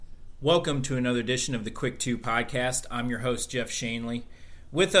Welcome to another edition of the Quick 2 podcast. I'm your host, Jeff Shanley.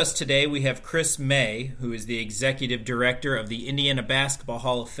 With us today, we have Chris May, who is the Executive Director of the Indiana Basketball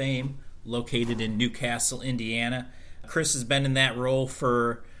Hall of Fame, located in Newcastle, Indiana. Chris has been in that role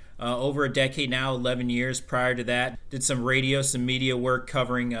for over a decade now, 11 years. Prior to that, did some radio, some media work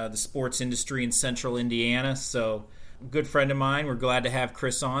covering the sports industry in central Indiana. So, good friend of mine. We're glad to have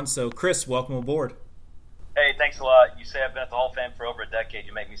Chris on. So, Chris, welcome aboard. Hey, thanks a lot. You say I've been at the Hall of Fame for over a decade.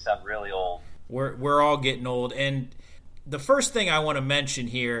 You make me sound really old. We're all getting old. And the first thing I want to mention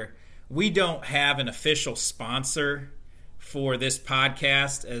here, we don't have an official sponsor for this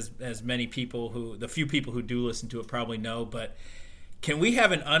podcast, as many people the few people who do listen to it probably know, but can we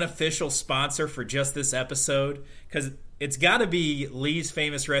have an unofficial sponsor for just this episode? Because it's got to be Lee's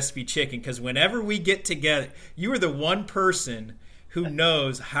Famous Recipe Chicken, because whenever we get together, you are the one person who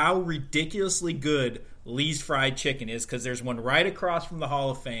knows how ridiculously good Lee's Fried Chicken is, because there's one right across from the Hall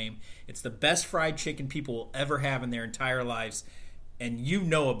of Fame. It's the best fried chicken people will ever have in their entire lives, and you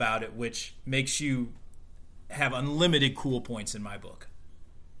know about it, which makes you have unlimited cool points in my book.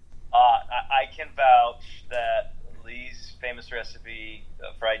 I can vouch that Lee's Famous Recipe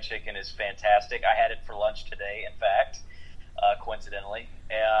fried chicken is fantastic. I had it for lunch today, in fact, coincidentally,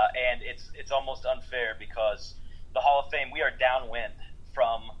 and it's almost unfair because the Hall of Fame, we are downwind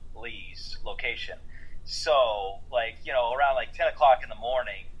from Lee's location. So, around 10 o'clock in the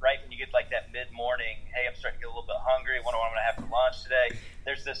morning, right when you get that mid-morning, hey, I'm starting to get a little bit hungry, wonder what I'm going to have for lunch today,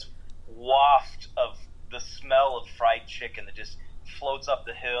 there's this waft of the smell of fried chicken that just floats up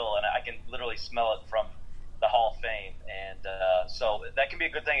the hill, and I can literally smell it from the Hall of Fame. And so that can be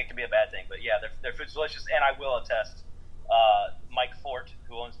a good thing, it can be a bad thing. But, yeah, their food's delicious, and I will attest, Mike Fort,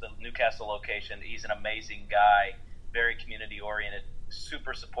 who owns the Newcastle location, he's an amazing guy, very community-oriented,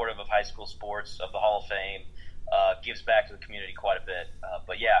 super supportive of high school sports, of the Hall of Fame, gives back to the community quite a bit.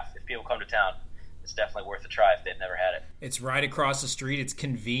 But yeah, if people come to town, it's definitely worth a try if they've never had it. It's right across the street. It's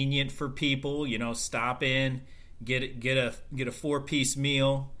convenient for people. Stop in, get a 4-piece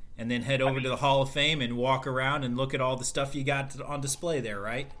meal, and then head over to the Hall of Fame and walk around and look at all the stuff you got on display there,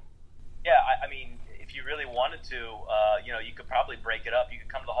 right? Yeah, I mean, if you really wanted to, you could probably break it up. You could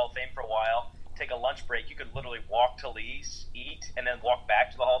come to the Hall of Fame for a while, take a lunch break. You could literally walk to Lee's, eat, and then walk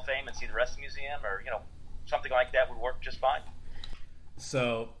back to the Hall of Fame and see the rest of the museum, or something like that would work just fine.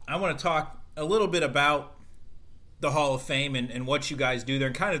 So I want to talk a little bit about the Hall of Fame and what you guys do there,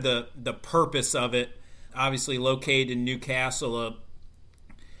 and kind of the purpose of it. Obviously located in Newcastle,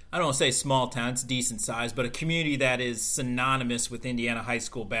 I don't want to say small town, it's decent size, but a community that is synonymous with Indiana high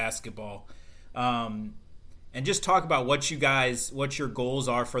school basketball. And just talk about what your goals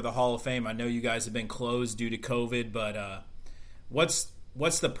are for the Hall of Fame. I know you guys have been closed due to COVID, but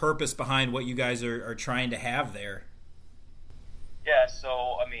what's the purpose behind what you guys are trying to have there? Yeah,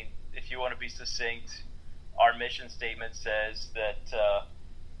 so, I mean, if you want to be succinct, our mission statement says that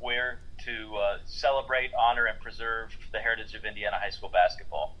we're to celebrate, honor, and preserve the heritage of Indiana high school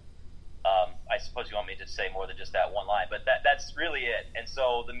basketball. I suppose you want me to say more than just that one line, but that's really it. And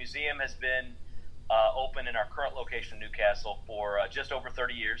so the museum has been open in our current location in Newcastle for just over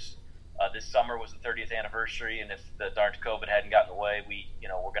 30 years. This summer was the 30th anniversary, and if the darn COVID hadn't gotten away, we're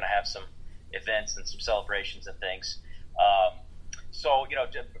going to have some events and some celebrations and things. So,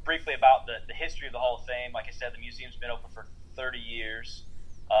 just briefly about the history of the Hall of Fame, like I said, the museum's been open for 30 years.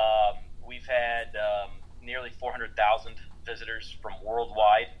 We've had nearly 400,000 visitors from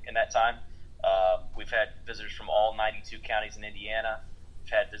worldwide in that time. We've had visitors from all 92 counties in Indiana. We've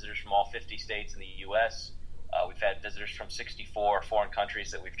had visitors from all 50 states in the U.S. We've had visitors from 64 foreign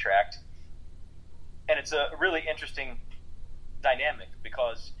countries that we've tracked. And it's a really interesting dynamic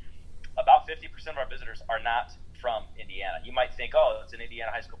because about 50% of our visitors are not from Indiana. You might think, oh, it's an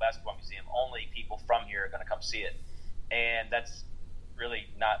Indiana high school basketball museum. Only people from here are going to come see it. And that's really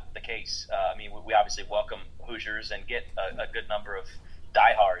not the case. We obviously welcome Hoosiers and get a good number of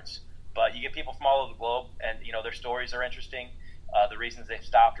diehards. But you get people from all over the globe, and, their stories are interesting. The reasons they've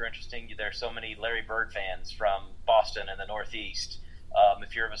stopped are interesting. There's so many Larry Bird fans from Boston and the Northeast.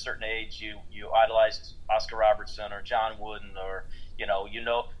 If you're of a certain age, you idolized Oscar Robertson or John Wooden, or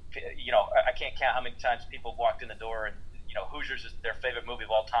I can't count how many times people have walked in the door and Hoosiers is their favorite movie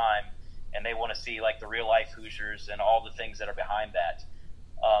of all time, and they want to see the real life Hoosiers and all the things that are behind that.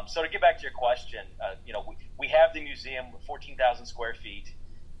 So to get back to your question, we have the museum, 14,000 square feet,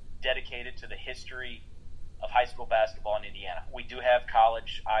 dedicated to the history of high school basketball in Indiana. We do have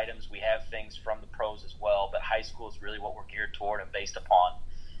college items. We have things from the pros as well, but high school is really what we're geared toward and based upon.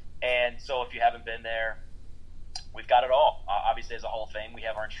 And so if you haven't been there, we've got it all. Obviously, as a Hall of Fame, we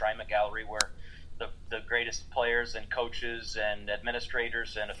have our enshrinement gallery where the greatest players and coaches and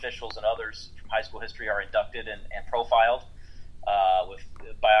administrators and officials and others from high school history are inducted and profiled with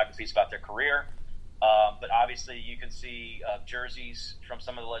biographies about their career. But obviously, you can see jerseys from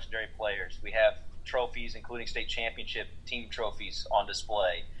some of the legendary players. We have trophies, including state championship team trophies, on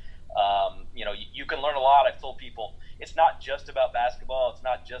display. You can learn a lot. I've told people it's not just about basketball. It's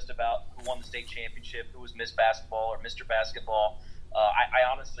not just about who won the state championship, who was Miss Basketball or Mr. Basketball. I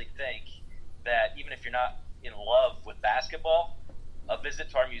honestly think that even if you're not in love with basketball, a visit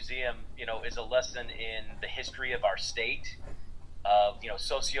to our museum, is a lesson in the history of our state, of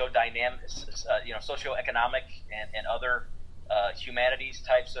socioeconomic and other humanities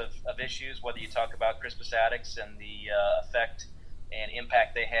types of issues. Whether you talk about Crispus Attucks and the effect and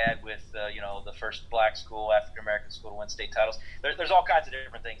impact they had with the first black school, African American school to win state titles. There's all kinds of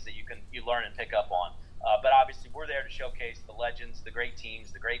different things that you learn and pick up on. But obviously, we're there to showcase the legends, the great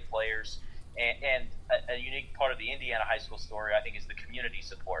teams, the great players, and a unique part of the Indiana high school story, I think, is the community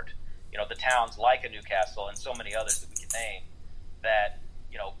support. The towns like a Newcastle and so many others that we can name that,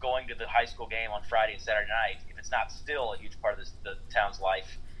 going to the high school game on Friday and Saturday night, if it's not still a huge part of the town's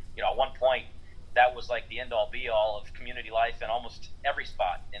life, at one point, that was like the end-all, be-all of community life in almost every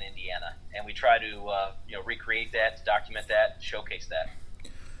spot in Indiana. And we try to, recreate that, document that, showcase that.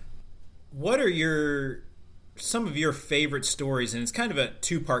 What are some of your favorite stories? And it's kind of a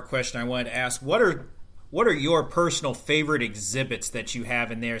two-part question I wanted to ask. What are your personal favorite exhibits that you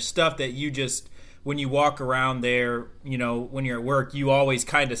have in there? Stuff that you just, when you walk around there, when you're at work, you always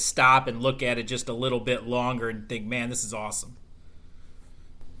kind of stop and look at it just a little bit longer and think, man, this is awesome.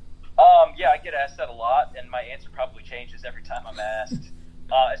 Yeah, I get asked that a lot, and my answer probably changes every time I'm asked.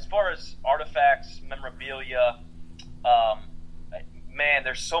 As far as artifacts, memorabilia, man,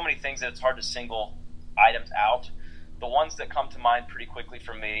 there's so many things that it's hard to single items out. The ones that come to mind pretty quickly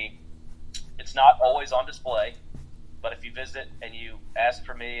for me, it's not always on display, but if you visit and you ask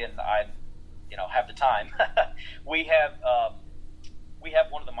for me and I, have the time, we have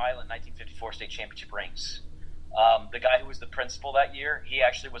one of the Milan 1954 state championship rings. The guy who was the principal that year, he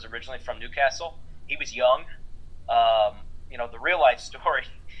actually was originally from Newcastle. He was young. The real life story,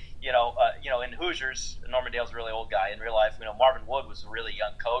 in Hoosiers, Norman Dale's a really old guy. In real life, Marvin Wood was a really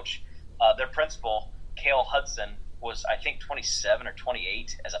young coach. Their principal, Cale Hudson, was, I think, 27 or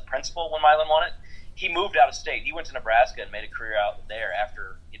 28 as a principal when Milan won it. He moved out of state. He went to Nebraska and made a career out there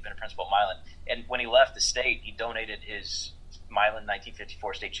after he'd been a principal at Milan. And when he left the state, he donated his Milan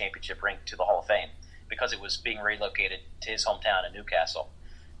 1954 state championship ring to the Hall of Fame, because it was being relocated to his hometown in Newcastle.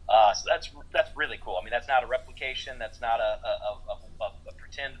 So that's really cool. I mean, that's not a replication. That's not a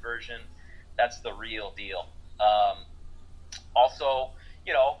pretend version. That's the real deal. Also,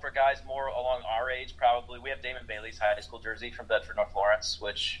 for guys more along our age, probably, we have Damon Bailey's high school jersey from Bedford North Lawrence,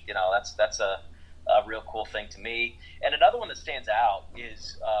 which, that's a real cool thing to me. And another one that stands out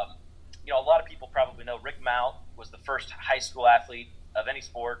is, a lot of people probably know Rick Mount was the first high school athlete of any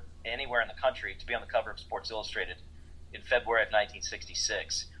sport anywhere in the country to be on the cover of Sports Illustrated in February of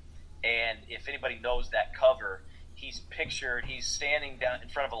 1966. And if anybody knows that cover, he's standing down in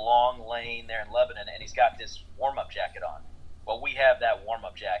front of a long lane there in Lebanon, and he's got this warm-up jacket on. Well, we have that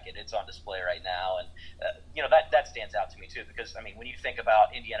warm-up jacket. It's on display right now. And, that stands out to me, too, because, when you think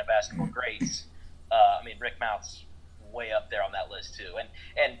about Indiana basketball greats, Rick Mount's way up there on that list, too.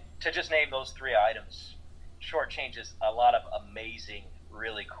 And to just name those three items shortchanges a lot of amazing,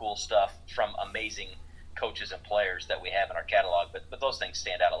 really cool stuff from amazing coaches and players that we have in our catalog. But those things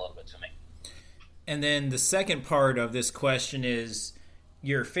stand out a little bit to me. And then the second part of this question is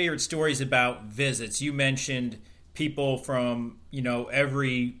your favorite stories about visits. You mentioned people from,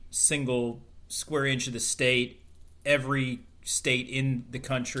 every single square inch of the state, every state in the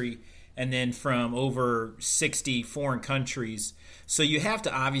country, and then from over 60 foreign countries. So you have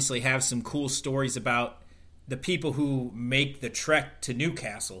to obviously have some cool stories about the people who make the trek to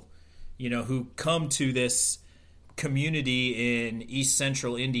Newcastle, who come to this community in East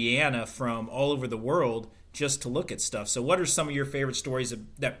Central Indiana from all over the world just to look at stuff. So what are some of your favorite stories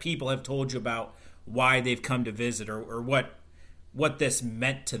that people have told you about why they've come to visit, or what this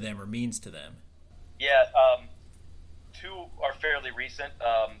meant to them or means to them? Yeah, two are fairly recent.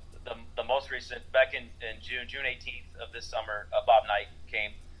 The most recent, back in June 18th of this summer, Bob Knight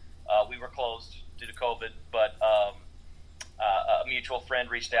came. We were closed due to COVID, but a mutual friend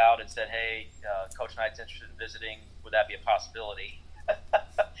reached out and said, hey, Coach Knight's interested in visiting. Would that be a possibility?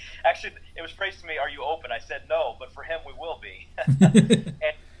 Actually, it was phrased to me, are you open? I said no, but for him, we will be. And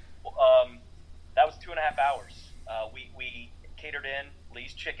that was 2.5 hours. We catered in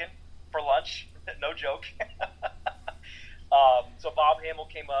Lee's Chicken for lunch. No joke. So Bob Hamill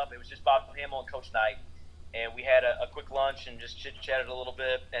came up. It was just Bob Hamill and Coach Knight. And we had a quick lunch and just chit-chatted a little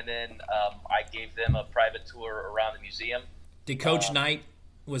bit. And then I gave them a private tour around the museum. Did Coach Knight,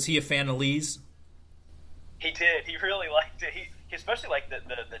 was he a fan of Lee's? He did. He really liked it. He especially liked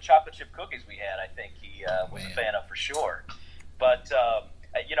the chocolate chip cookies we had. I think he was a fan of for sure. But,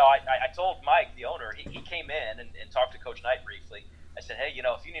 I told Mike, the owner, he came in and talked to Coach Knight briefly. I said, hey,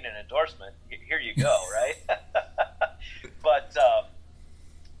 if you need an endorsement, here you go, right? But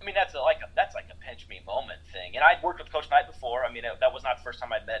that's like a pinch me moment thing. And I'd worked with Coach Knight before. I mean, that was not the first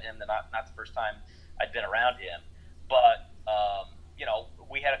time I'd met him, not the first time I'd been around him. But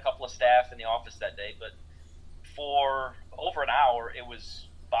we had a couple of staff in the office that day. But for over an hour, it was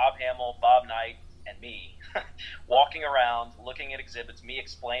Bob Hamill, Bob Knight, and me walking around, looking at exhibits, me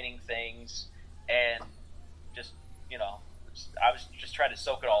explaining things, and just I was just trying to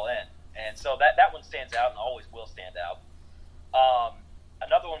soak it all in. And so that one stands out and always will stand out.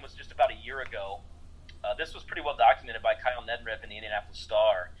 Another one was just about a year ago. This was pretty well documented by Kyle Neddenriep in the Indianapolis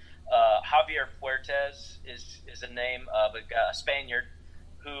Star. Javier Fuertes is a name of a Spaniard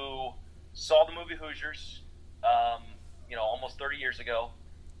who saw the movie Hoosiers, almost 30 years ago,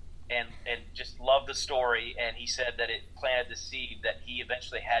 and just loved the story. And he said that it planted the seed that he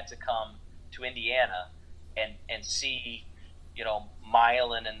eventually had to come to Indiana and see,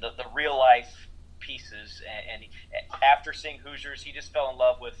 Milan and the real life pieces. And after seeing Hoosiers, he just fell in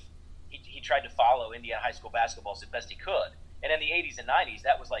love with. He tried to follow Indiana high school basketball as best he could. And in the 80s and 90s,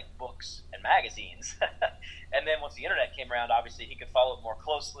 that was like books and magazines. And then once the internet came around, obviously he could follow it more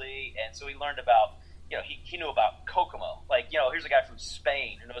closely. And so he learned about, he knew about Kokomo. Like, here's a guy from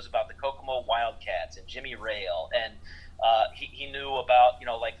Spain who knows about the Kokomo Wildcats and Jimmy Rail. And he knew about,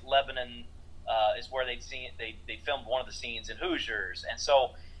 like Lebanon is where they filmed one of the scenes in Hoosiers. And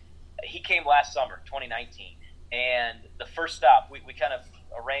so he came last summer, 2019. And the first stop, we kind of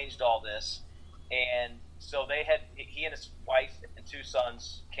arranged all this. And so he and his wife and two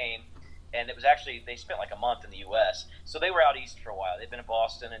sons came, and it was actually, they spent like a month in the U.S. So they were out east for a while. They've been in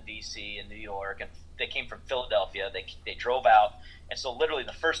Boston and D.C. and New York, and they came from Philadelphia. They drove out, and so literally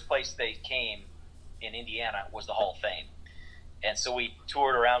the first place they came in Indiana was the Hall of Fame. And so we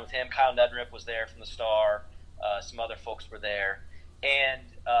toured around with him. Kyle Neddenriep was there from the Star. Some other folks were there. And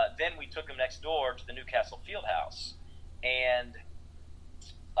then we took him next door to the Newcastle Fieldhouse. And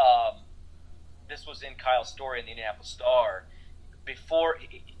this was in Kyle's story in the Indianapolis Star. Before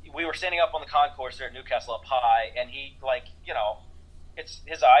we were standing up on the concourse there at Newcastle up high, and he,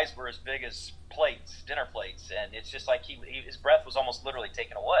 his eyes were as big as plates, dinner plates, and it's just like his breath was almost literally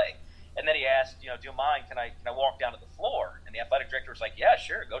taken away. And then he asked, do you mind? Can I walk down to the floor? And the athletic director was like, yeah,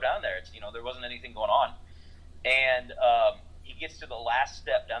 sure, go down there. It's there wasn't anything going on, and he gets to the last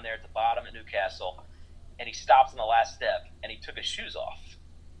step down there at the bottom at Newcastle, and he stops on the last step, and he took his shoes off.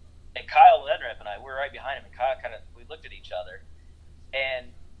 And Kyle Neddenriep and I, we were right behind him, and Kyle we looked at each other,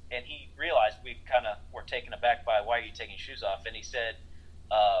 and he realized we kind of were taken aback by, why are you taking shoes off? And he said,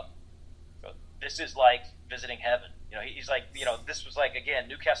 this is like visiting heaven. He's like, this was like, again,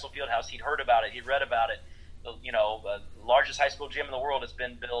 Newcastle Fieldhouse. He'd heard about it. He'd read about it. The largest high school gym in the world has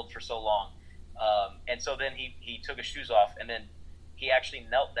been built for so long. And so then he took his shoes off, and then he actually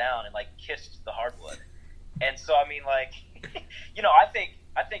knelt down and kissed the hardwood. And so, I mean, I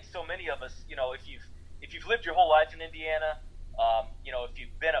think so many of us, if you've lived your whole life in Indiana, if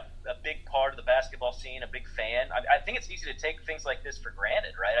you've been a big part of the basketball scene, a big fan, I think it's easy to take things like this for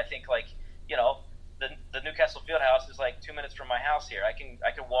granted, right? I think the Newcastle Fieldhouse is 2 minutes from my house here. I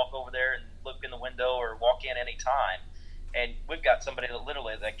can walk over there and look in the window or walk in any time. And we've got somebody that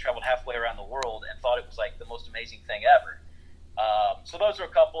literally traveled halfway around the world and thought it was the most amazing thing ever. So those are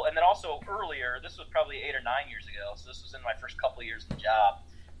a couple. And then also earlier, this was probably 8 or 9 years ago, so this was in my first couple of years in the job.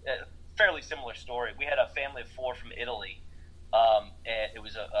 Fairly similar story. We had a family of 4 from Italy. And it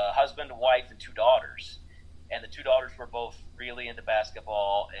was a husband, a wife, and 2 daughters. And the 2 daughters were both really into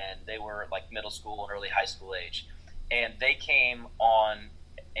basketball, and they were middle school and early high school age. And they came on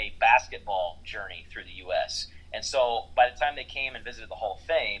a basketball journey through the U.S. And so by the time they came and visited the Hall of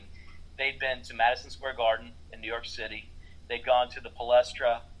Fame, they'd been to Madison Square Garden in New York City. They'd gone to the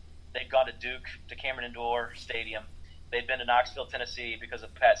Palestra. They'd gone to Duke, to Cameron Indoor Stadium. They'd been to Knoxville, Tennessee because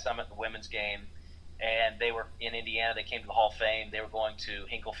of Pat Summitt, the women's game. And they were in Indiana. They came to the Hall of Fame. They were going to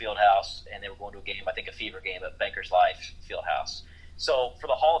Hinkle Fieldhouse, and they were going to a game, I think a Fever game at Bankers Life Fieldhouse. So for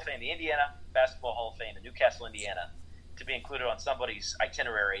the Hall of Fame, the Indiana Basketball Hall of Fame in Newcastle, Indiana, to be included on somebody's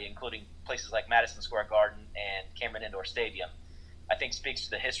itinerary, including places like Madison Square Garden and Cameron Indoor Stadium, I think speaks to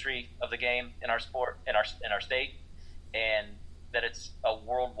the history of the game in our sport, in our state, and that it's a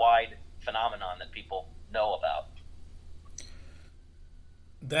worldwide phenomenon that people know about.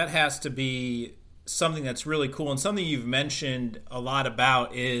 That has to be something that's really cool. And something you've mentioned a lot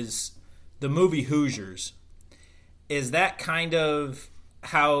about is the movie Hoosiers. Is that kind of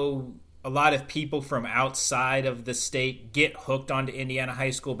how a lot of people from outside of the state get hooked onto Indiana high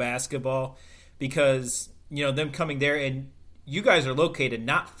school basketball? Because, them coming there, and you guys are located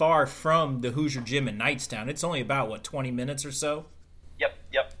not far from the Hoosier Gym in Knightstown. It's only about, 20 minutes or so?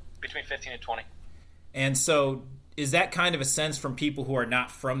 Yep. Between 15 and 20. And so is that kind of a sense from people who are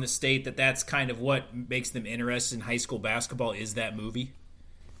not from the state that that's kind of what makes them interested in high school basketball, is that movie?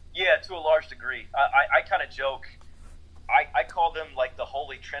 Yeah, to a large degree. I kind of joke. I call them like the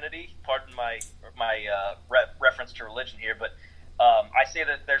Holy Trinity. Pardon my reference to religion here, but I say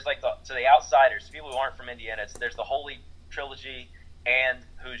that there's to the outsiders, people who aren't from Indiana, there's the Holy Trilogy and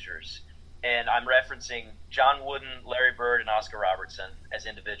Hoosiers. And I'm referencing John Wooden, Larry Bird, and Oscar Robertson as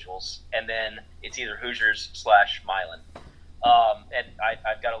individuals. And then it's either Hoosiers / Milan. And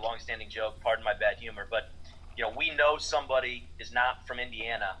I've got a long-standing joke, pardon my bad humor, but we know somebody is not from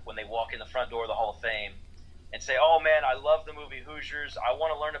Indiana when they walk in the front door of the Hall of Fame and say, oh man, I love the movie Hoosiers. I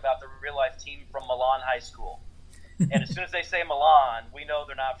want to learn about the real-life team from Milan High School. And as soon as they say Milan, we know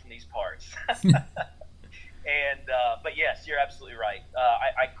they're not from these parts. But yes, you're absolutely right.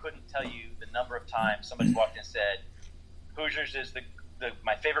 I couldn't tell you the number of times somebody's walked in and said, Hoosiers is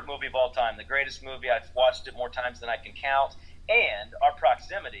my favorite movie of all time, the greatest movie. I've watched it more times than I can count. And our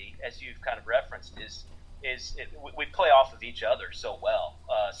proximity, as you've kind of referenced, we play off of each other so well.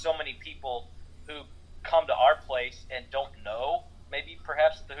 So many people who come to our place and don't know, maybe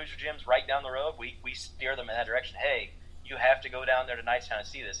perhaps the Hoosier Gym's right down the road, we steer them in that direction. Hey, you have to go down there to Knightstown and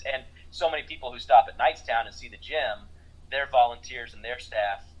see this. And so many people who stop at Knightstown and see the gym, their volunteers and their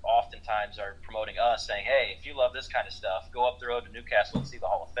staff oftentimes are promoting us, saying, hey, if you love this kind of stuff, go up the road to Newcastle and see the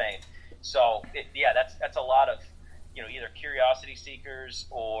Hall of Fame. So, that's a lot of, either curiosity seekers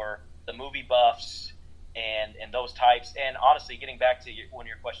or the movie buffs and those types. And honestly, getting back to one of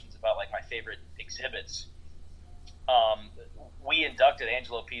your questions about, like, my favorite exhibits, we inducted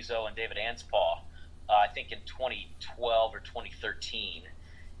Angelo Pizzo and David Anspaugh, I think in 2012 or 2013.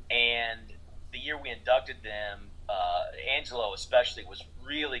 And the year we inducted them, Angelo especially was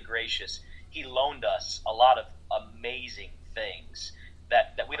really gracious. He loaned us a lot of amazing things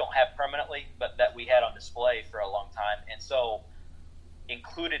that we don't have permanently, but that we had on display for a long time. And so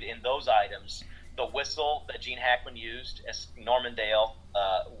included in those items, the whistle that Gene Hackman used as Norman Dale,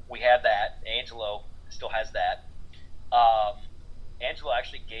 we had that. Angelo still has that. Angelo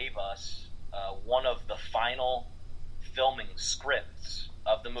actually gave us one of the final filming scripts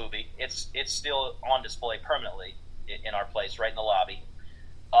of the movie. It's still on display permanently in our place, right in the lobby.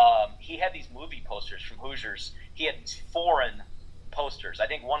 He had these movie posters from Hoosiers. He had these foreign posters. I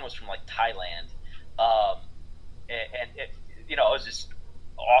think one was from like Thailand, and it was just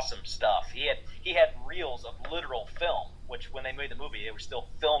awesome stuff. He had reels of literal film, which when they made the movie, they were still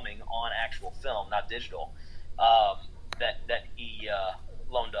filming on actual film, not digital. That he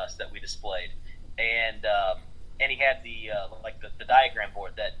loaned us, that we displayed, and he had the diagram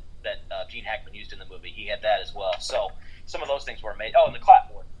board that Gene Hackman used in the movie. He had that as well. So some of those things were made. Oh, and the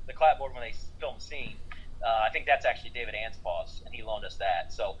clapboard when they filmed the scene. I think that's actually David Anspaugh's, and he loaned us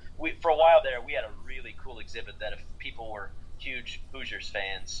that. So for a while there, we had a really cool exhibit that if people were huge Hoosiers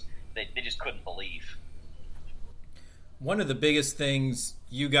fans, they just couldn't believe. One of the biggest things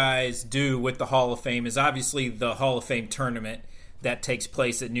you guys do with the Hall of Fame is obviously the Hall of Fame tournament that takes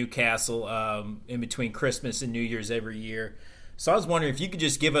place at Newcastle in between Christmas and New Year's every year. So I was wondering if you could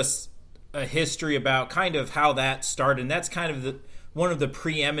just give us a history about kind of how that started. And that's kind of one of the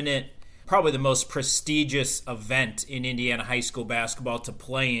preeminent, probably the most prestigious event in Indiana high school basketball to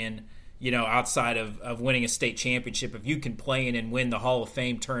play in, outside of winning a state championship. If you can play in and win the Hall of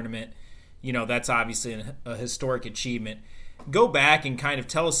Fame tournament, that's obviously a historic achievement. Go back and kind of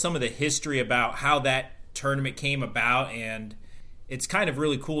tell us some of the history about how that tournament came about, and it's kind of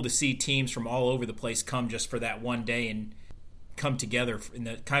really cool to see teams from all over the place come just for that one day and come together in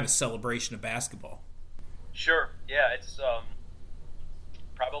the kind of celebration of basketball. Sure. Yeah, it's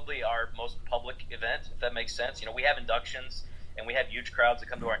probably our most public event, if that makes sense. We have inductions, and we have huge crowds that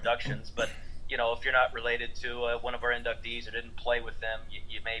come to our inductions, but if you're not related to one of our inductees or didn't play with them,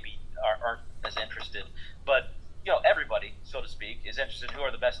 you maybe aren't as interested. But everybody, so to speak, is interested. Who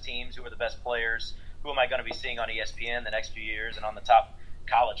are the best teams? Who are the best players? Who am I going to be seeing on ESPN the next few years and on the top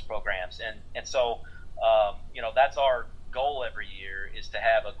college programs? And so that's our goal every year, is to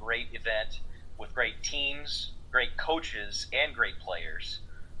have a great event with great teams, great coaches, and great players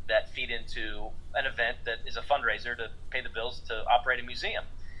that feed into an event that is a fundraiser to pay the bills to operate a museum.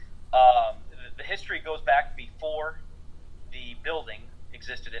 The history goes back before the building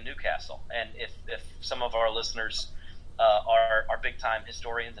existed in Newcastle. And if some of our listeners are big-time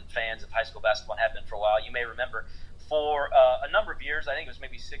historians and fans of high school basketball and have been for a while, you may remember for a number of years, I think it was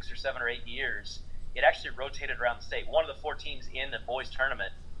maybe 6 or 7 or 8 years, it actually rotated around the state. One of the 4 teams in the boys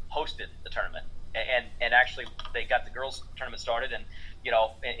tournament hosted the tournament, and actually they got the girls tournament started. And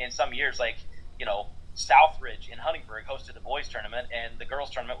in some years, like Southridge in Huntingburg hosted the boys tournament, and the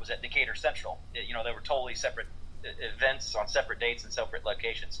girls tournament was at Decatur Central. They were totally separate events on separate dates and separate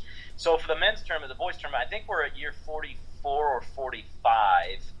locations. So for the men's tournament, the boys tournament, I think we're at year 44 or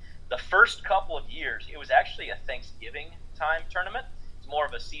 45. The first couple of years, it was actually a Thanksgiving time tournament. It's more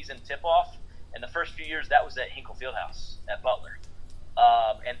of a season tip-off. And the first few years, that was at Hinkle Fieldhouse at Butler.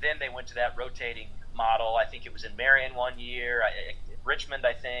 And then they went to that rotating model. I think it was in Marion one year, Richmond,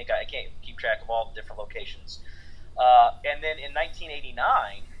 I think. I can't keep track of all the different locations. And then in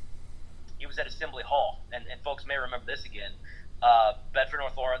 1989, it was at Assembly Hall. And folks may remember this again. Bedford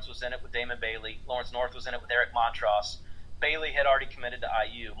North Lawrence was in it with Damon Bailey. Lawrence North was in it with Eric Montross. Bailey had already committed to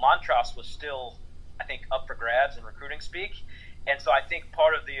IU. Montross was still, I think, up for grabs in recruiting speak. And so I think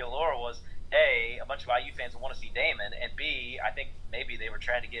part of the allure was, A, a bunch of IU fans want to see Damon, and B, I think maybe they were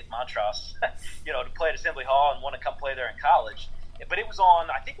trying to get Montross, to play at Assembly Hall and want to come play there in college. But it was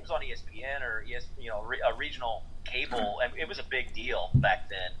on, I think it was on ESPN or a regional cable, and it was a big deal back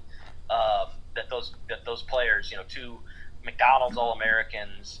then that those players, 2 McDonald's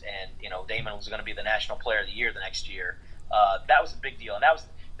All-Americans, and Damon was going to be the National Player of the Year the next year. That was a big deal, and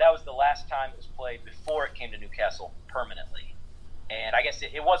that was the last time it was played before it came to Newcastle permanently. And I guess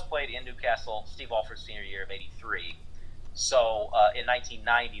it was played in Newcastle Steve Alford's senior year of '83. So in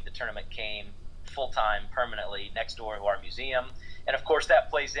 1990, the tournament came full-time permanently next door to our museum. And, of course, that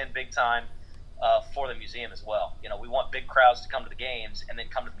plays in big time for the museum as well. We want big crowds to come to the games and then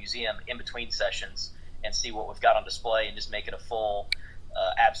come to the museum in between sessions and see what we've got on display and just make it a full,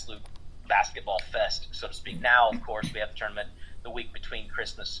 absolute basketball fest, so to speak. Now, of course, we have the tournament the week between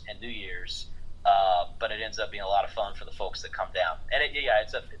Christmas and New Year's. But it ends up being a lot of fun for the folks that come down, and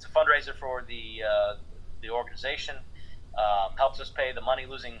it's a fundraiser for the organization. Helps us pay the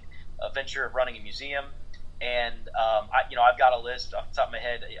money-losing venture of running a museum, and I've got a list off the top of my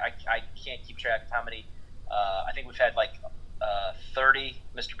head. I can't keep track of how many. I think we've had 30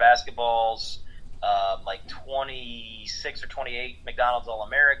 Mr. Basketballs, 26 or 28 McDonald's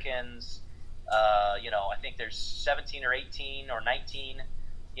All-Americans. I think there's 17 or 18 or 19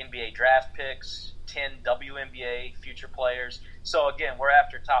 NBA draft picks, 10 WNBA future players. So again, we're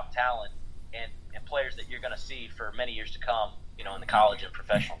after top talent and players that you're going to see for many years to come, in the college and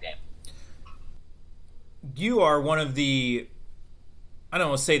professional game. You are one of the, I don't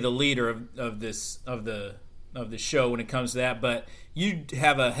want to say the leader of the show when it comes to that, but you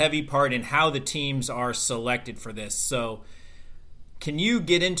have a heavy part in how the teams are selected for this. So can you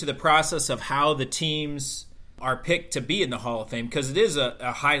get into the process of how the teams are picked to be in the Hall of Fame? Because it is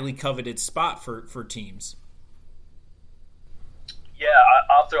a highly coveted spot for teams. Yeah,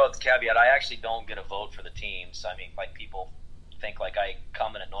 I'll throw out the caveat. I actually don't get a vote for the teams. I mean, people think I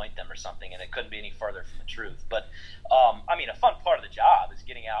come and anoint them or something, and it couldn't be any further from the truth. But, a fun part of the job is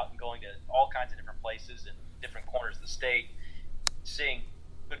getting out and going to all kinds of different places and different corners of the state, seeing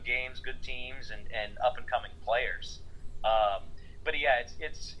good games, good teams, and up-and-coming players. But yeah,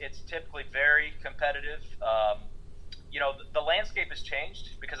 it's typically very competitive. The landscape has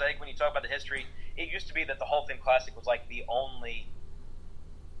changed because I think when you talk about the history, it used to be that the Hall of Fame Classic was the only.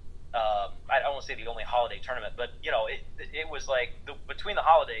 I don't want to say the only holiday tournament, but it was between the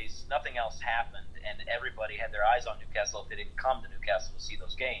holidays, nothing else happened, and everybody had their eyes on Newcastle if they didn't come to Newcastle to see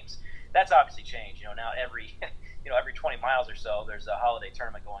those games. That's obviously changed. Now every 20 miles or so, there's a holiday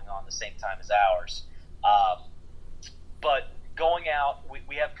tournament going on the same time as ours. But going out,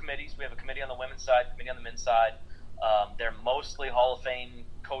 we have committees. We have a committee on the women's side, committee on the men's side. They're mostly Hall of Fame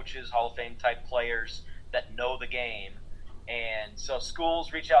coaches, Hall of Fame type players that know the game. And so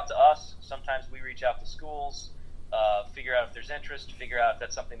schools reach out to us. Sometimes we reach out to schools, figure out if there's interest, figure out if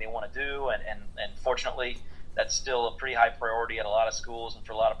that's something they want to do. And fortunately, that's still a pretty high priority at a lot of schools and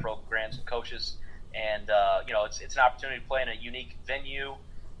for a lot of programs and coaches. And, it's an opportunity to play in a unique venue.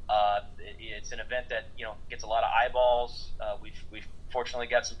 It's an event that gets a lot of eyeballs. We've fortunately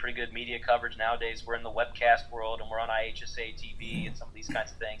got some pretty good media coverage nowadays. We're in the webcast world, and we're on IHSA TV and some of these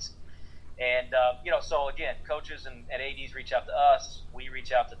kinds of things. And so again, coaches and ADs reach out to us. We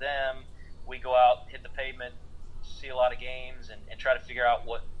reach out to them. We go out, hit the pavement, see a lot of games, and try to figure out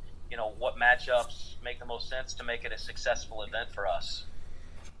what matchups make the most sense to make it a successful event for us.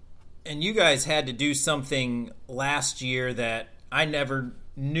 And you guys had to do something last year that I never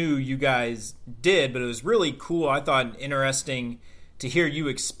knew you guys did, but it was really cool. I thought an interesting to hear you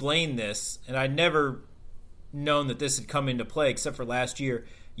explain this, and I'd never known that this had come into play except for last year.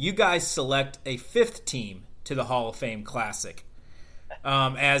 You guys select a fifth team to the Hall of Fame Classic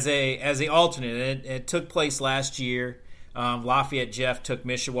as a alternate. It took place last year. Lafayette Jeff took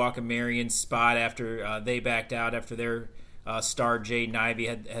Mishawaka Marion's spot after they backed out after their star Jaden Ivey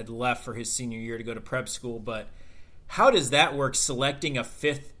had left for his senior year to go to prep school. But how does that work, selecting a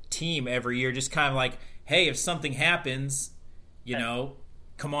fifth team every year? Just kind of like, hey, if something happens,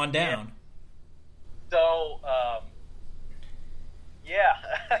 come on down. So, yeah.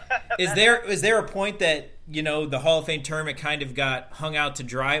 Is there a point that, the Hall of Fame tournament kind of got hung out to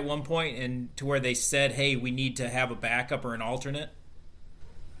dry at one point, and to where they said, hey, we need to have a backup or an alternate?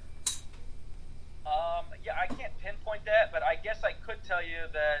 Yeah, I can't pinpoint that, but I guess I could tell you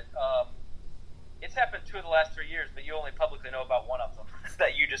that it's happened 2 of the last 3 years, but you only publicly know about one of them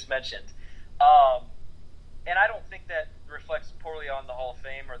that you just mentioned. And I don't think that reflects poorly on the Hall of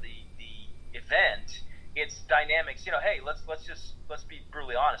Fame or the event. It's dynamics. Hey, let's be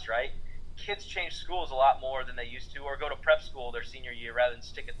brutally honest, right? Kids change schools a lot more than they used to, or go to prep school their senior year rather than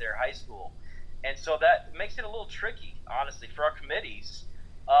stick at their high school. And so that makes it a little tricky, honestly, for our committees.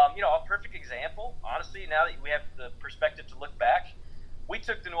 A perfect example, honestly, now that we have the perspective to look back, we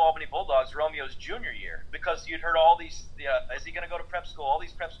took the New Albany Bulldogs Romeo's junior year because you'd heard all these, is he going to go to prep school? All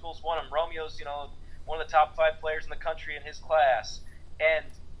these prep schools want him. Romeo's, one of the top 5 players in the country in his class. And,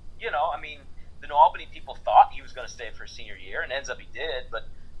 the New Albany people thought he was going to stay for his senior year, and ends up he did, but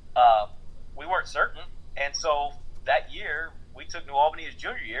we weren't certain. And so that year, we took New Albany his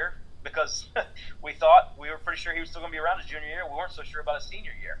junior year because we were pretty sure he was still going to be around his junior year. We weren't so sure about his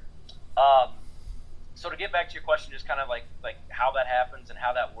senior year. So to get back to your question, just kind of like how that happens and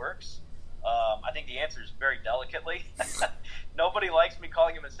how that works, I think the answer is very delicately. Nobody likes me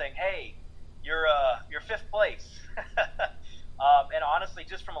calling him and saying, hey, you're 5th place. And honestly,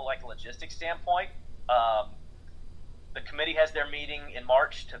 just from a logistics standpoint, the committee has their meeting in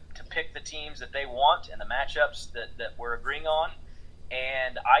March to pick the teams that they want and the matchups that we're agreeing on.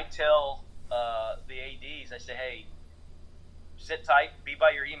 And I tell the ADs, I say, hey, sit tight, be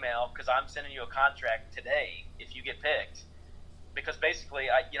by your email, because I'm sending you a contract today if you get picked. Because basically,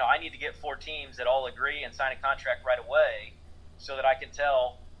 I need to get 4 teams that all agree and sign a contract right away so that I can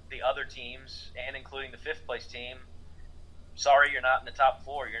tell the other teams, and including the 5th place team, sorry, you're not in the top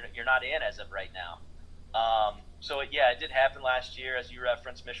 4. You're not in as of right now. So, it did happen last year. As you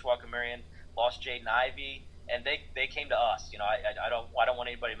referenced, Mishawaka Marion lost Jaden Ivey, and they came to us. I don't want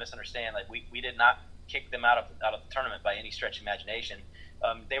anybody to misunderstand. We did not kick them out of the tournament by any stretch of imagination.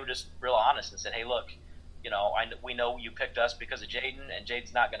 They were just real honest and said, hey, look, we know you picked us because of Jaden, and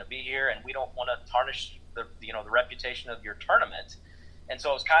Jaden's not going to be here, and we don't want to tarnish the reputation of your tournament. And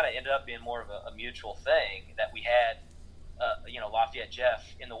so it's kind of ended up being more of a mutual thing that we had, Lafayette Jeff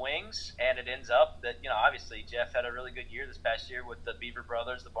in the wings, and it ends up that, obviously Jeff had a really good year this past year with the Beaver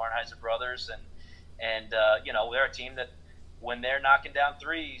brothers, the Barnheiser brothers, and they're a team that when they're knocking down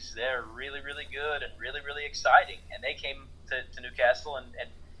threes, they're really, really good and really, really exciting. And they came to Newcastle and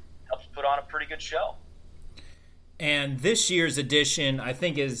helped put on a pretty good show. And this year's edition, I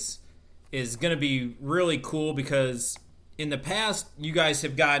think, is going to be really cool because in the past, you guys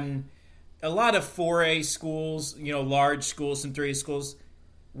have gotten a lot of 4A schools, large schools, some 3A schools.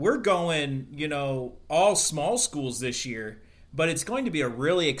 We're going, all small schools this year, but it's going to be a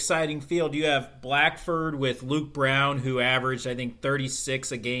really exciting field. You have Blackford with Luke Brown, who averaged, I think,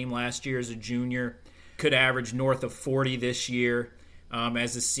 36 a game last year as a junior, could average north of 40 this year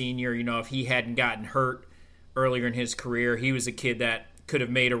as a senior. If he hadn't gotten hurt earlier in his career, he was a kid that could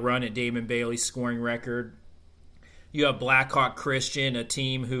have made a run at Damon Bailey's scoring record. You have Blackhawk Christian, a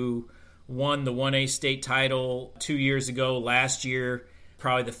team who won the 1A state title 2 years ago. Last year,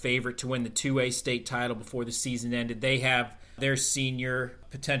 probably the favorite to win the 2A state title before the season ended. They have their senior,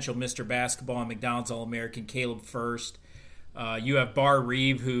 potential Mr. Basketball and McDonald's All-American, Caleb First. You have Bar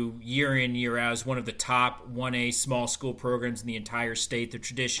Reeve, who year in, year out is one of the top 1A small school programs in the entire state. The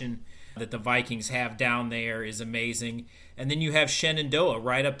tradition that the Vikings have down there is amazing. And then you have Shenandoah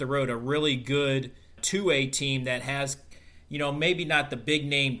right up the road, a really good 2A team that has, maybe not the big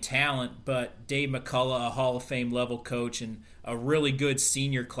name talent, but Dave McCullough, a Hall of Fame level coach, and a really good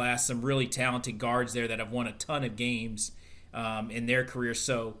senior class, some really talented guards there that have won a ton of games in their career.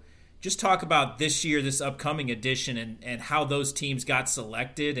 So just talk about this year, this upcoming edition, and how those teams got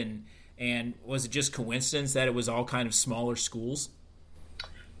selected, and was it just coincidence that it was all kind of smaller schools?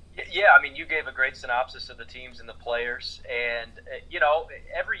 Yeah, you gave a great synopsis of the teams and the players, and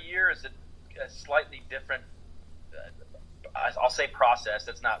every year is a slightly different, I'll say process.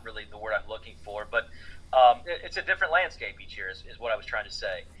 That's not really the word I'm looking for, but It's a different landscape each year, is what I was trying to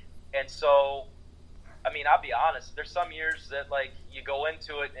say. And so, I mean, I'll be honest. There's some years that like you go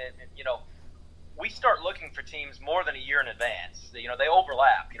into it, and we start looking for teams more than a year in advance. They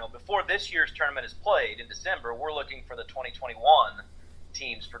overlap. Before this year's tournament is played in December, we're looking for the 2021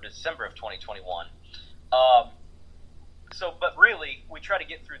 teams for December of 2021. But really, we try to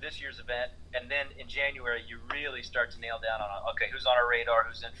get through this year's event, and then in January, you really start to nail down on, okay, who's on our radar,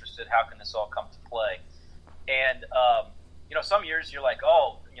 who's interested, how can this all come to play? And, some years you're like,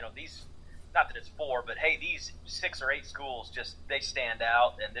 these, not that it's 4, but hey, these 6 or 8 schools they stand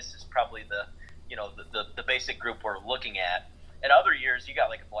out, and this is probably the basic group we're looking at. And other years, you got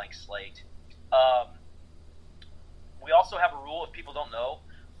like a blank slate. We also have a rule, if people don't know,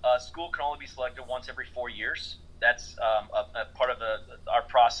 school can only be selected once every 4 years. That's a part of our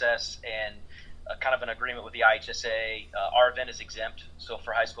process and kind of an agreement with the IHSA. Our event is exempt, so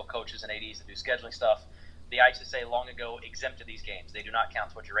for high school coaches and ADs that do scheduling stuff, the IHSA long ago exempted these games. They do not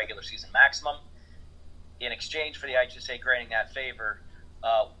count towards your regular season maximum. In exchange for the IHSA granting that favor,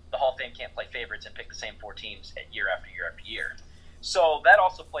 the Hall of Fame can't play favorites and pick the same 4 teams year after year after year. So that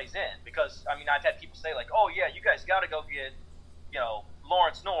also plays in because, I've had people say like, oh yeah, you guys got to go get,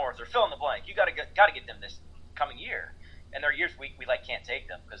 Lawrence North or fill in the blank. You got to get them this coming year. And there are years we can't take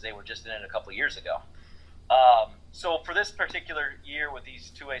them because they were just in it a couple of years ago. So for this particular year with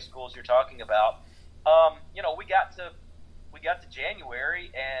these 2A schools you're talking about, we got to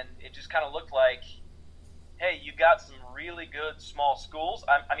January and it just kind of looked like, hey, you got some really good small schools.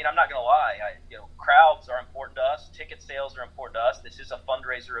 I'm not going to lie. Crowds are important to us. Ticket sales are important to us. This is a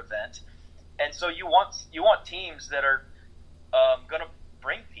fundraiser event, and so you want teams that are going to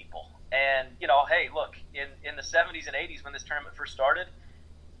bring people. And hey, look, in the 70s and 80s when this tournament first started,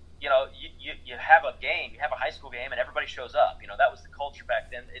 you have a game, you have a high school game, and everybody shows up. That was the culture back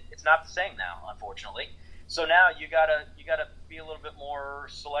then. It's not the same now, unfortunately. So now you gotta be a little bit more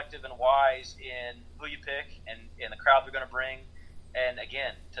selective and wise in who you pick and the crowd they're going to bring, and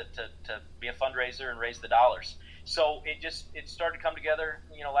again to be a fundraiser and raise the dollars. So it started to come together,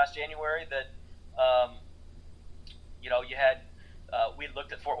 last January that you had we had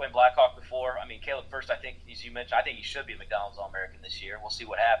looked at Fort Wayne Blackhawk before. Caleb First, I think, as you mentioned, I think he should be a McDonald's All-American this year. We'll see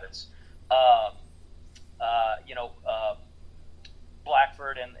what happens.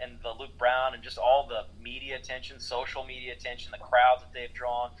 Blackford and the Luke Brown and just all the media attention, social media attention, the crowds that they've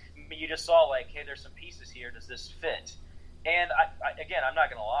drawn. You just saw like, hey, there's some pieces here. Does this fit? And again, I'm not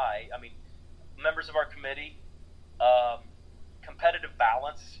going to lie. Members of our committee, competitive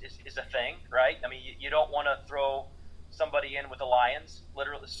balance is a thing, right? You don't want to throw somebody in with the Lions,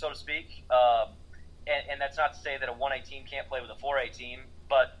 literally, so to speak. And that's not to say that a 1A team can't play with a 4A team,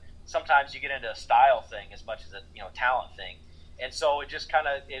 but sometimes you get into a style thing as much as a talent thing. And so it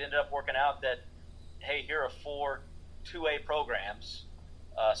ended up working out that, hey, here are 4 2A programs,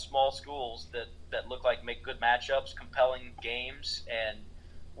 small schools that look like make good matchups, compelling games, and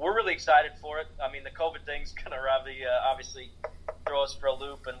we're really excited for it. The COVID thing's going to obviously throw us for a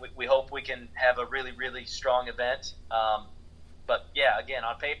loop, and we hope we can have a really, really strong event. But, yeah, again,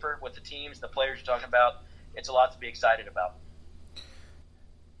 on paper, with the teams, the players you're talking about, it's a lot to be excited about.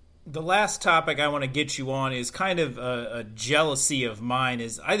 The last topic I want to get you on is kind of a jealousy of mine.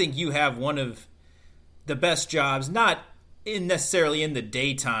 Is I think you have one of the best jobs, not necessarily in the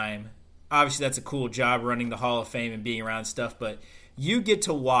daytime. Obviously, that's a cool job running the Hall of Fame and being around stuff, but you get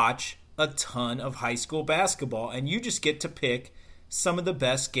to watch a ton of high school basketball, and you just get to pick some of the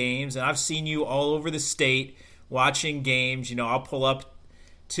best games. And I've seen you all over the state watching games. I'll pull up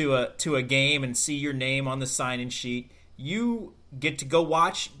to a game and see your name on the sign-in sheet. You get to go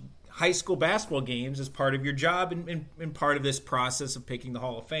watch high school basketball games as part of your job and part of this process of picking the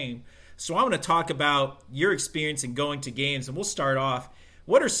Hall of Fame. So I want to talk about your experience in going to games, and we'll start off.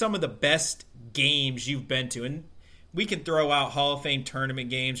 What are some of the best games you've been to? And we can throw out Hall of Fame tournament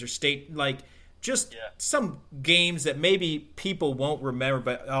games or state, some games that maybe people won't remember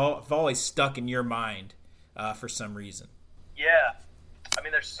but have always stuck in your mind for some reason. Yeah.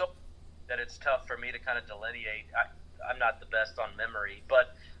 There's so that it's tough for me to kind of delineate. I'm not the best on memory,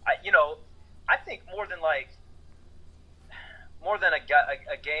 but I think more than a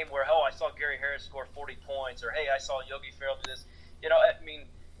game where, I saw Gary Harris score 40 points, or hey, I saw Yogi Ferrell do this.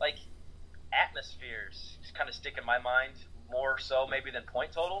 Atmospheres kind of stick in my mind more so maybe than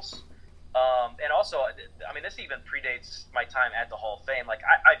point totals. And also, this even predates my time at the Hall of Fame.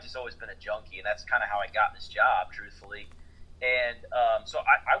 I've just always been a junkie, and that's kind of how I got this job, truthfully. And so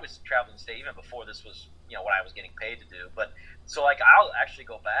I was traveling the state even before this was, what I was getting paid to do. But so I'll actually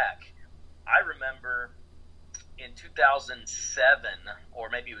go back. I remember in 2007, or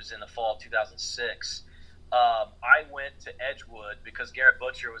maybe it was in the fall of 2006, I went to Edgewood because Garrett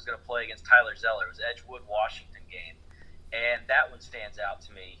Butcher was going to play against Tyler Zeller. It was Edgewood Washington game, and that one stands out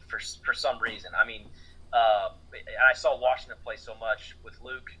to me for some reason. I mean, I saw Washington play so much with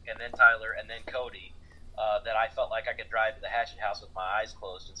Luke and then Tyler and then Cody that I felt like I could drive to the Hatchet House with my eyes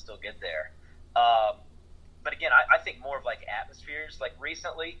closed and still get there. But again, I think more of like atmospheres. Like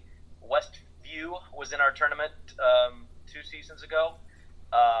recently, Westview was in our tournament 2 seasons ago.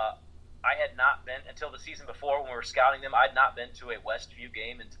 I had not been until the season before when we were scouting them. I had not been to a Westview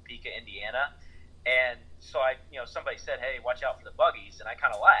game in Topeka, Indiana, and so somebody said, "Hey, watch out for the buggies," and I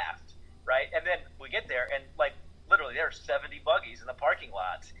kind of laughed, right? And then we get there, and like literally, there are 70 buggies in the parking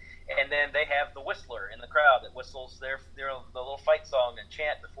lot, and then they have the whistler in the crowd that whistles their the little fight song and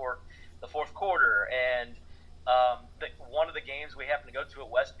chant before the fourth quarter. And one of the games we happened to go to at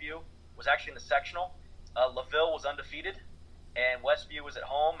Westview was actually in the sectional. LaVille was undefeated, and Westview was at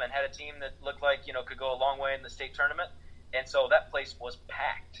home and had a team that looked like could go a long way in the state tournament, and so that place was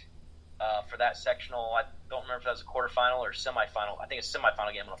packed for that sectional. I don't remember if that was a quarterfinal or semifinal. I think it's a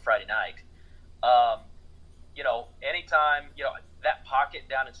semifinal game on a Friday night. Anytime that pocket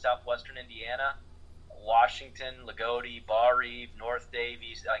down in southwestern Indiana, Washington, Lagodi, Bar Eve, North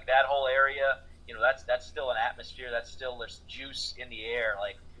Davies, like that whole area, that's still an atmosphere. There's juice in the air.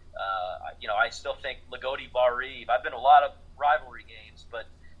 Like, I still think Lagodi, Bar Eve. I've been to a lot of rivalry games, but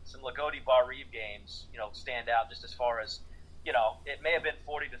some Lagodi, Bar Eve games, stand out just as far as, it may have been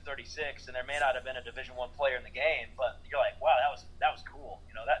 40-36, and there may not have been a Division I player in the game, but you're like, wow, that was cool.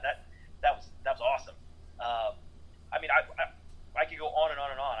 That was awesome. I could go on and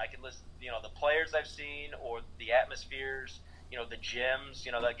on and on. I could list, the players I've seen or the atmospheres, the gyms.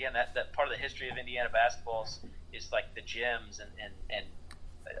 Again, that part of the history of Indiana basketball is like the gyms and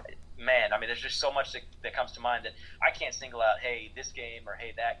man, there's just so much that comes to mind that I can't single out, hey, this game or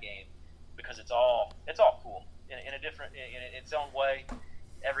hey, that game, because it's all cool in a different, in its own way.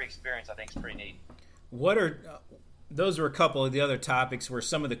 Every experience I think is pretty neat. Those were a couple of the other topics were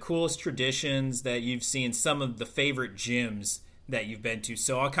some of the coolest traditions that you've seen, some of the favorite gyms that you've been to.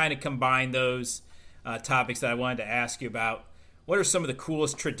 So I'll kind of combine those topics that I wanted to ask you about. What are some of the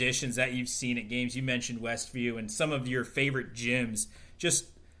coolest traditions that you've seen at games? You mentioned Westview and some of your favorite gyms, just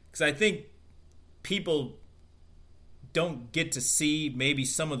because I think people don't get to see maybe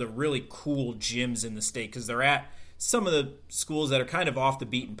some of the really cool gyms in the state because they're at some of the schools that are kind of off the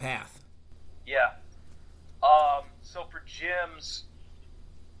beaten path. Yeah. So for gyms,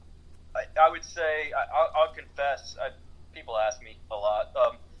 I would say, I'll confess, people ask me a lot.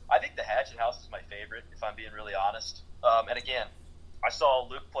 I think the Hatchet House is my favorite, if I'm being really honest. And again, I saw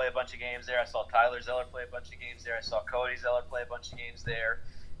Luke play a bunch of games there. I saw Tyler Zeller play a bunch of games there. I saw Cody Zeller play a bunch of games there,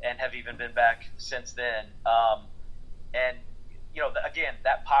 and have even been back since then. And again,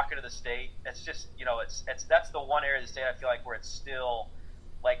 that pocket of the state, it's just, that's the one area of the state I feel like where it's still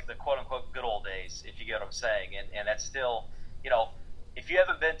like the quote-unquote good old days, if you get what I'm saying. And that's still, if you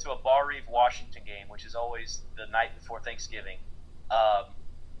haven't been to a Bar Eve Washington game, which is always the night before Thanksgiving,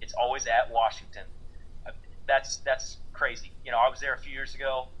 it's always at Washington. That's crazy. I was there a few years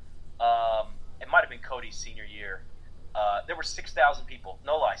ago. It might have been Cody's senior year. There were 6,000 people,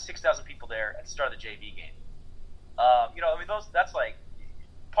 no lie, 6,000 people there at the start of the JV game. That's like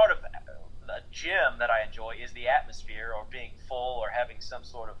part of the gym that I enjoy is the atmosphere or being full or having some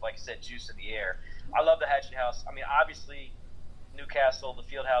sort of, like I said, juice in the air. I love the Hatchet House. Obviously, Newcastle, the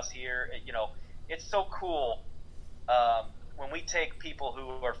field house here, it's so cool when we take people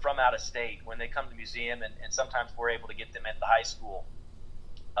who are from out of state, when they come to the museum, and sometimes we're able to get them at the high school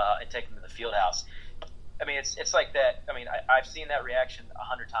and take them to the field house. It's like that. I've seen that reaction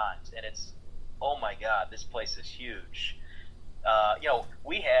 100 times, and it's, oh my God, this place is huge.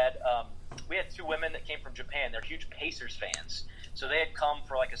 We had two women that came from Japan. They're huge Pacers fans. So they had come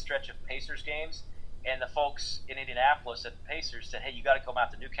for like a stretch of Pacers games, and the folks in Indianapolis at the Pacers said, hey, you got to come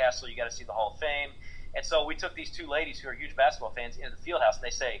out to Newcastle. You got to see the Hall of Fame. And so we took these two ladies who are huge basketball fans into the field house, and they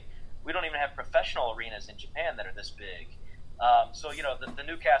say, we don't even have professional arenas in Japan that are this big. The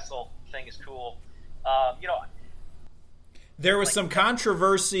Newcastle thing is cool. There was some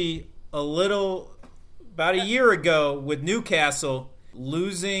controversy about a year ago with Newcastle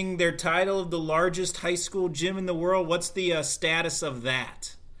losing their title of the largest high school gym in the world. What's the status of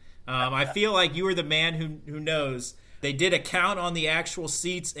that? I feel like you are the man who knows. They did a count on the actual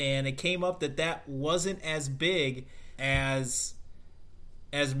seats, and it came up that wasn't as big as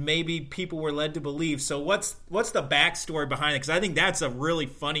maybe people were led to believe. So what's the backstory behind it? Because I think that's a really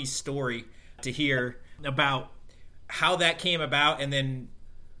funny story to hear about how that came about, and then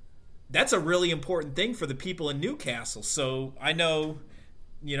that's a really important thing for the people in Newcastle. So I know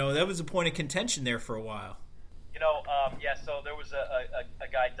that was a point of contention there for a while. So there was a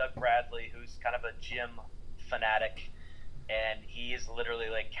guy, Doug Bradley, who's kind of a gym fanatic, and he is literally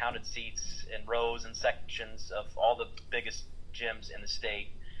like counted seats and rows and sections of all the biggest gyms in the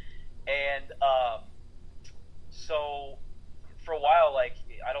state. And so for a while, like,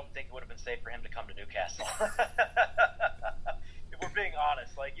 I don't think it would have been safe for him to come to Newcastle. If we're being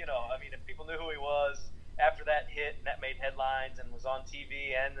honest, if people knew who he was after that hit, and that made headlines and was on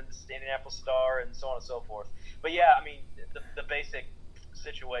TV and in the Indianapolis Star and so on and so forth. But yeah, the basic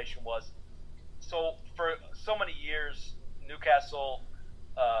situation was, so for so many years, Newcastle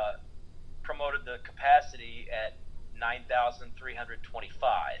promoted the capacity at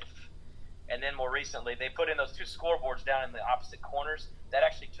 9,325. And then more recently, they put in those two scoreboards down in the opposite corners. That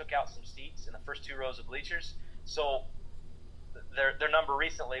actually took out some seats in the first two rows of bleachers. So their number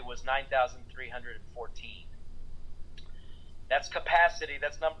recently was 9,314. That's capacity.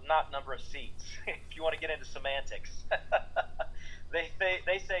 That's not number of seats. If you want to get into semantics, they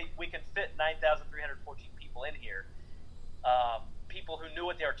say we can fit 9,314 people in here. People who knew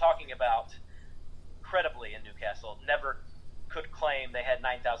what they were talking about credibly in Newcastle never could claim they had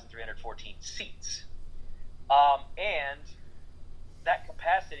 9,314 seats. And that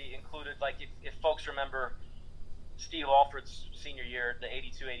capacity included, like, if folks remember Steve Alford's senior year, the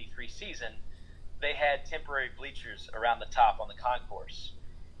 82-83 season, they had temporary bleachers around the top on the concourse.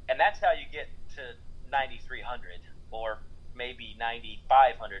 And that's how you get to 9,300 or maybe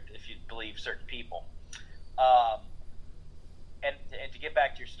 9,500 if you believe certain people. And to get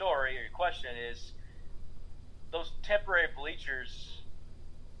back to your story or your question is, those temporary bleachers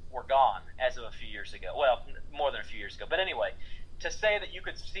were gone as of a few years ago. Well, more than a few years ago. But anyway, to say that you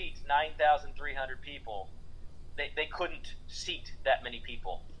could seat 9,300 people, they couldn't seat that many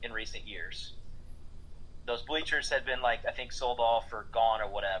people in recent years. Those bleachers had been, I think, sold off or gone or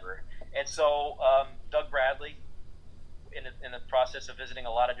whatever. And so Doug Bradley, in the process of visiting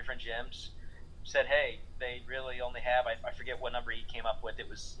a lot of different gyms, said, hey, they really only have, I forget what number he came up with, it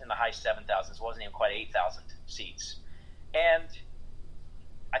was in the high 7,000s, it wasn't even quite 8,000 seats. And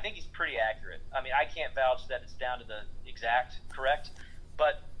I think he's pretty accurate. I can't vouch that it's down to the exact correct,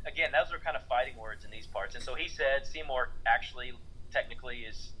 but again, those are kind of fighting words in these parts. And so he said Seymour actually technically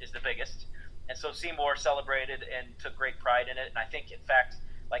is the biggest. And so Seymour celebrated and took great pride in it. And I think, in fact,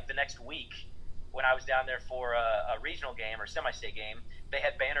 the next week when I was down there for a regional game or semi-state game, they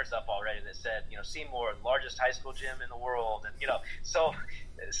had banners up already that said, Seymour, the largest high school gym in the world. And, so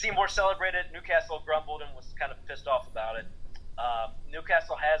Seymour celebrated, Newcastle grumbled and was kind of pissed off about it.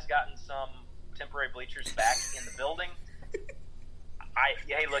 Newcastle has gotten some temporary bleachers back in the building.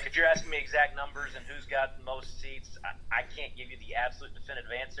 Hey, look, if you're asking me exact numbers and who's got the most seats, I can't give you the absolute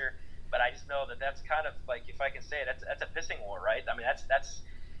definitive answer, but I just know that's kind of if I can say it, that's a pissing war, right? That's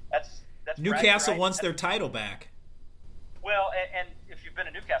Newcastle wants their title back. Well, and if you've been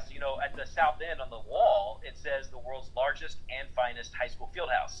to Newcastle, at the south end on the wall, it says the world's largest and finest high school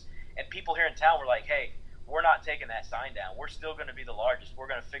field house. And people here in town were like, hey, we're not taking that sign down. We're still going to be the largest. We're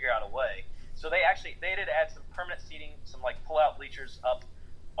going to figure out a way. So they did add some permanent seating, some pull-out bleachers up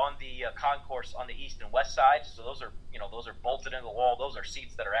on the concourse on the east and west side. So those are bolted into the wall. Those are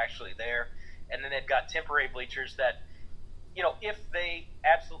seats that are actually there. And then they've got temporary bleachers that, if they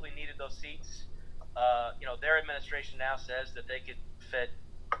absolutely needed those seats, their administration now says that they could fit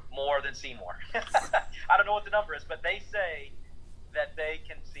more than Seymour. I don't know what the number is, but they say that they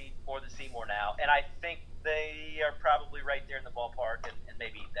can seat more than Seymour now. And I think they are probably right there in the ballpark, and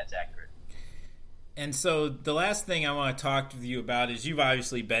maybe that's accurate. And so the last thing I want to talk to you about is you've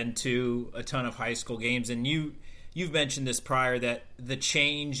obviously been to a ton of high school games, and you've mentioned this prior, that the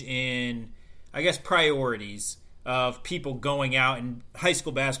change in, I guess, priorities of people going out and high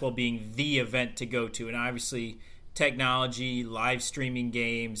school basketball being the event to go to. And obviously technology, live streaming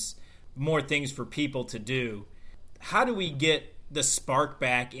games, more things for people to do. How do we get the spark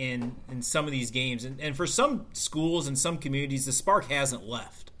back in some of these games? And for some schools and some communities, the spark hasn't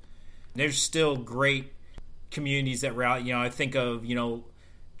left. There's still great communities that route. I think of,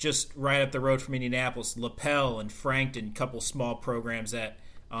 just right up the road from Indianapolis, LaPel and Frankton, a couple small programs that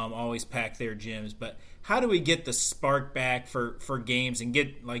always pack their gyms. But how do we get the spark back for games and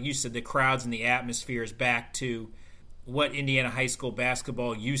get, like you said, the crowds and the atmospheres back to what Indiana high school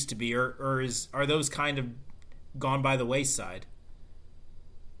basketball used to be, or are those kind of gone by the wayside?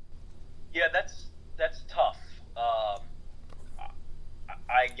 Yeah, that's tough.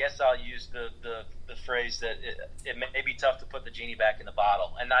 I guess I'll use the phrase that it may be tough to put the genie back in the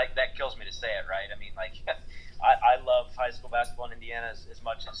bottle, and that kills me to say it, right? I love high school basketball in Indiana as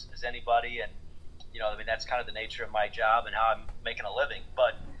much as anybody, and I mean, that's kind of the nature of my job and how I'm making a living.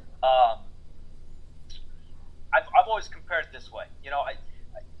 But I've always compared it this way.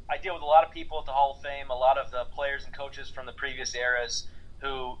 I deal with a lot of people at the Hall of Fame, a lot of the players and coaches from the previous eras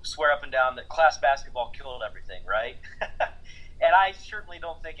who swear up and down that class basketball killed everything, right? And I certainly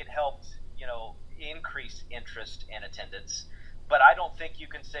don't think it helped, increase interest and attendance. But I don't think you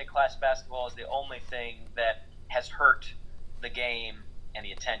can say class basketball is the only thing that has hurt the game and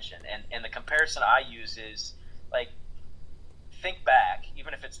the attention. And the comparison I use is, like, think back,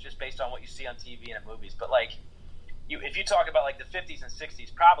 even if it's just based on what you see on TV and in movies, but, like, if you talk about, like, the 50s and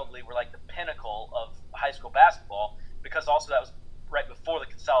 60s probably were, like, the pinnacle of high school basketball, because also that was right before the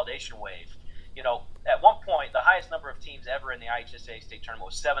consolidation wave. At one point, the highest number of teams ever in the IHSA state tournament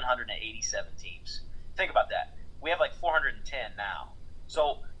was 787 teams. Think about that. We have like 410 now.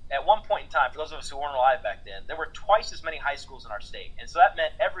 So at one point in time, for those of us who weren't alive back then, there were twice as many high schools in our state. And so that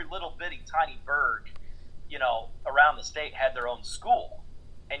meant every little bitty tiny burg, around the state had their own school.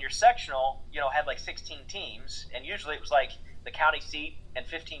 And your sectional, had like 16 teams. And usually it was like the county seat and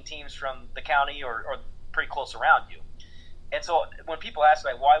 15 teams from the county or pretty close around you. And so when people ask,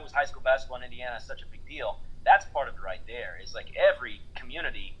 like, why was high school basketball in Indiana such a big deal, that's part of it right there. It's like every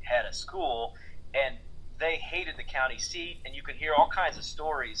community had a school, and they hated the county seat, and you could hear all kinds of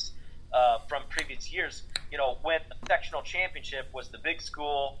stories from previous years. When the sectional championship was the big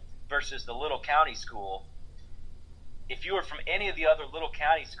school versus the little county school, if you were from any of the other little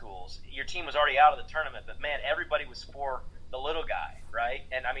county schools, your team was already out of the tournament, but, man, everybody was for the little guy, right?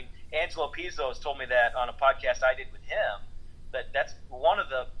 And, I mean, Angelo Pizzo has told me that on a podcast I did with him, that's one of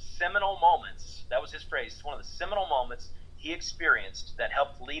the seminal moments, that was his phrase, one of the seminal moments he experienced that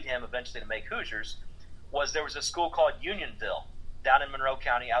helped lead him eventually to make Hoosiers, was there was a school called Unionville down in Monroe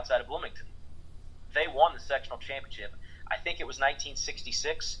County outside of Bloomington. They won the sectional championship. I think it was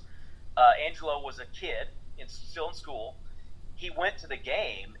 1966. Angelo was a kid, still in school. He went to the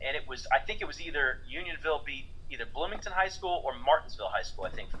game, and I think it was either Unionville beat either Bloomington High School or Martinsville High School, I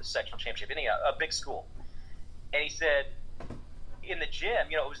think, for the sectional championship. A big school. And he said, in the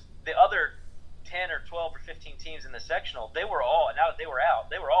gym, it was the other 10 or 12 or 15 teams in the sectional, they were all, now that they were out,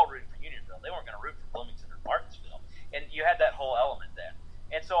 they were all rooting for Unionville. They weren't going to root for Bloomington or Martinsville. And you had that whole element there.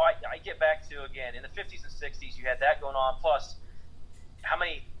 And so I get back to, again, in the 50s and 60s, you had that going on. Plus, how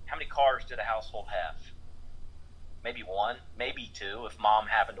many cars did a household have? Maybe one, maybe two, if mom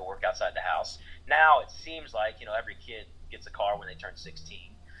happened to work outside the house. Now it seems like, every kid gets a car when they turn 16.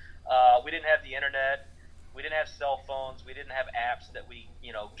 We didn't have the internet. We didn't have cell phones. We didn't have apps that we,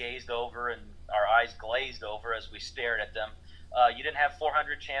 gazed over and our eyes glazed over as we stared at them. You didn't have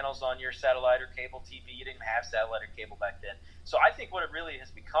 400 channels on your satellite or cable TV. You didn't have satellite or cable back then. So I think what it really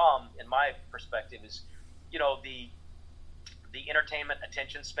has become, in my perspective, is, the entertainment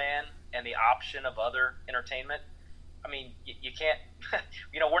attention span and the option of other entertainment. I mean, you can't,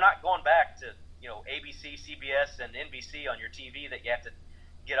 we're not going back to, ABC, CBS, and NBC on your TV that you have to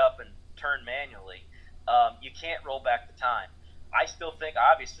get up and turn manually. You can't roll back the time. I still think,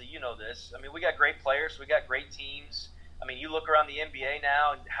 obviously, this. I mean, we got great players. We got great teams. I mean, you look around the NBA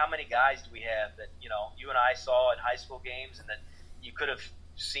now, and how many guys do we have that, you and I saw in high school games and that you could have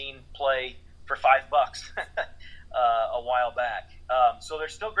seen play for $5 a while back. So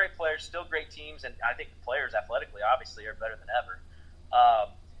there's still great players, still great teams, and I think the players athletically, obviously, are better than ever.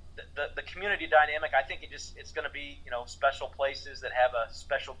 The community dynamic, I think it's going to be, special places that have a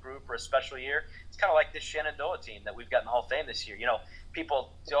special group or a special year. It's kind of like this Shenandoah team that we've got in the Hall of Fame this year.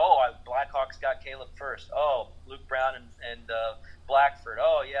 People say, Blackhawks got Caleb First. Oh, Luke Brown and Blackford.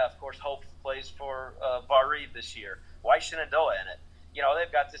 Oh, yeah, of course, Hope plays for Bar Reeve this year. Why Shenandoah in it?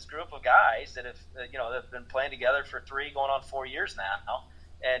 They've got this group of guys that have, they've been playing together for 3 going on 4 years now,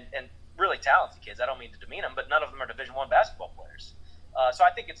 and really talented kids. I don't mean to demean them, but none of them are Division I basketball players. So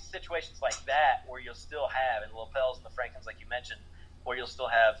I think it's situations like that where you'll still have, and the Lapels and the Franklins, like you mentioned, where you'll still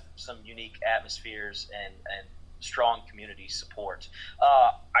have some unique atmospheres and strong community support.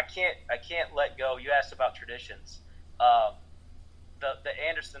 I can't let go. You asked about traditions. The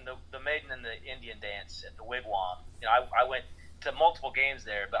Anderson, the Maiden and the Indian dance at the Wigwam. I went to multiple games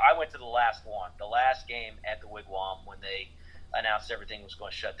there, but I went to the last game at the Wigwam when they announced everything was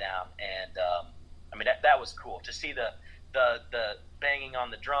going to shut down, and that was cool to see the banging on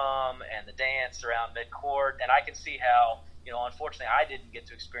the drum and the dance around midcourt. And I can see how, unfortunately I didn't get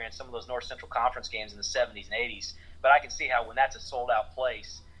to experience some of those North Central Conference games in the 70s and 80s, but I can see how when that's a sold-out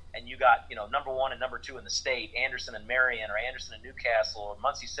place and you got, number 1 and number 2 in the state, Anderson and Marion, or Anderson and Newcastle, or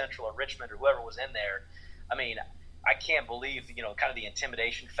Muncie Central or Richmond, or whoever was in there, I can't believe, kind of the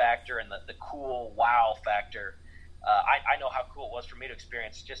intimidation factor and the cool wow factor I know how cool it was for me to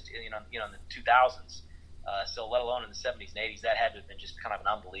experience just in the 2000s. So let alone in the 70s and 80s, that had to have been just kind of an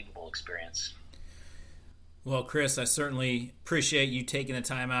unbelievable experience. Well, Chris, I certainly appreciate you taking the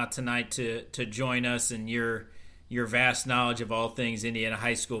time out tonight to join us, and your vast knowledge of all things Indiana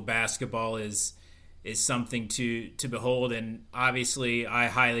high school basketball is something to behold. And obviously, I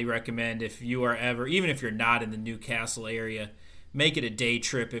highly recommend, if you are ever, even if you're not in the Newcastle area, make it a day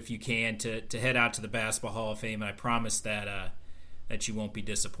trip if you can to head out to the Basketball Hall of Fame. And I promise that you won't be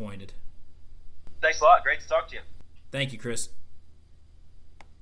disappointed. Thanks a lot. Great to talk to you. Thank you, Chris.